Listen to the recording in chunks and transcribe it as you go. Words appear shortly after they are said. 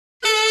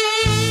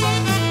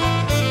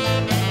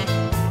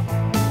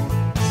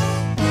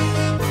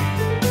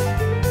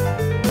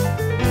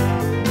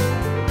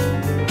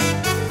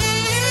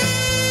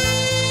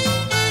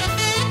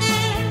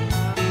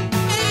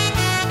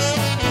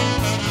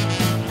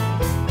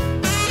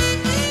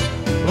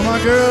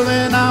girl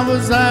and I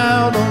was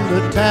out on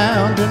the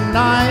town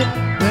tonight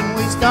when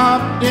we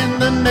stopped in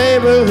the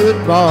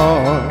neighborhood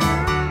bar.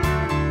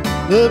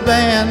 The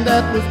band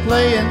that was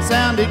playing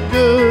sounded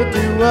good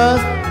to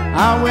us.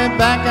 I went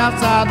back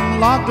outside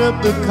and locked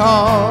up the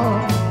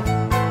car.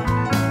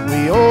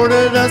 We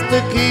ordered us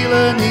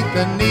tequila neath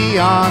the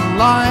neon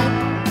light.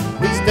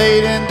 We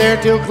stayed in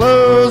there till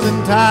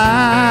closing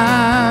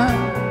time.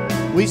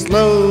 We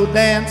slow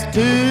danced,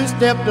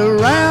 two-stepped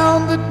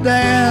around the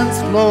dance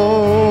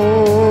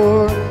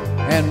floor,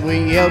 and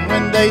we yelled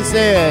when they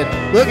said,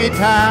 "Boogie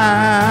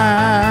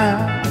time."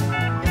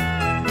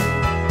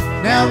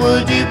 Now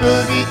would you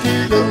boogie to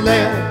the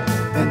left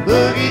and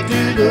boogie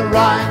to the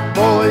right?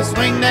 Boys,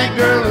 swing that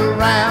girl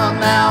around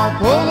now,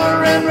 pull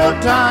her in real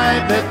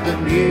tight, let the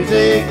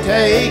music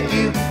take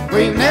you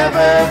where you've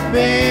never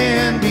been.